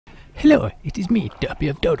Hello, it is me, Derpy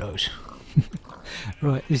of Dodos.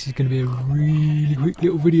 Right, this is going to be a really quick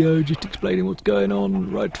little video just explaining what's going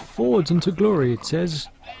on. Right forwards into glory, it says,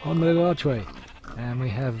 on the little archway. And we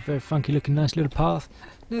have a very funky looking nice little path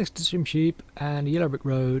next to some sheep and a yellow brick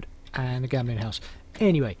road and a gambling house.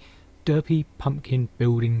 Anyway, Derpy pumpkin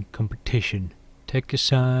building competition. Take a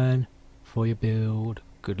sign for your build.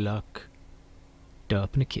 Good luck.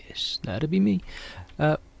 Derp and a kiss. That'll be me.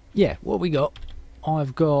 Yeah, what we got?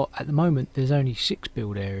 I've got, at the moment, there's only 6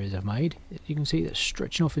 build areas I've made. You can see that's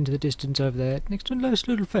stretching off into the distance over there, next to a nice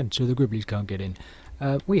little fence so the gribblies can't get in.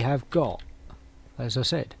 We have got, as I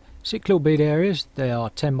said, 6 little build areas. They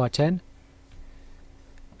are 10 by 10.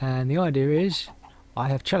 And the idea is, I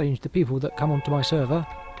have challenged the people that come onto my server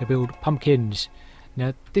to build pumpkins.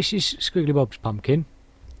 Now, this is Squiggly Bob's pumpkin.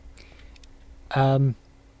 I'm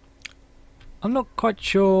not quite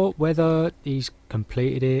sure whether he's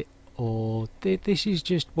completed it or this is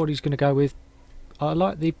just what he's going to go with. I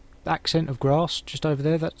like the accent of grass just over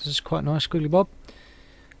there. That's quite nice, Squiggly Bob.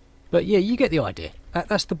 But yeah, you get the idea.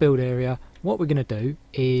 That's the build area. What we're going to do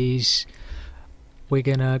is we're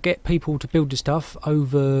going to get people to build the stuff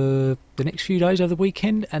over the next few days, over the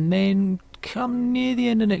weekend, and then come near the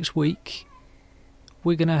end of next week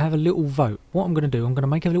we're going to have a little vote. What I'm going to do, I'm going to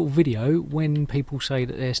make a little video when people say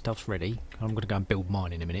that their stuff's ready. I'm going to go and build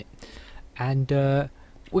mine in a minute. And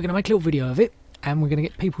we're going to make a little video of it, and we're going to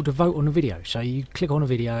get people to vote on the video. So you click on a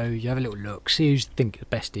video, you have a little look, see who you think the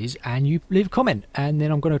best is, and you leave a comment. And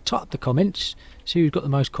then I'm going to type the comments, see who's got the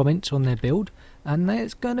most comments on their build, and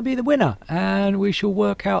that's going to be the winner. And we shall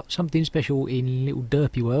work out something special in little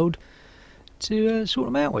Derpy world to sort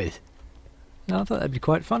them out with. Now, I thought that'd be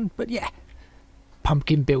quite fun, but yeah.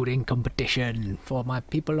 Pumpkin building competition for my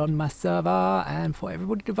people on my server and for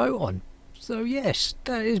everybody to vote on. So yes,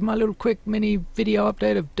 that is my little quick mini video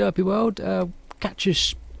update of Derpy World. Catch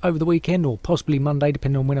us over the weekend or possibly Monday,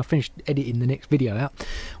 depending on when I finish editing the next video out.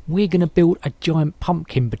 We're going to build a giant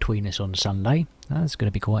pumpkin between us on Sunday. That's going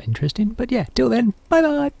to be quite interesting. But yeah, till then, bye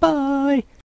bye, bye.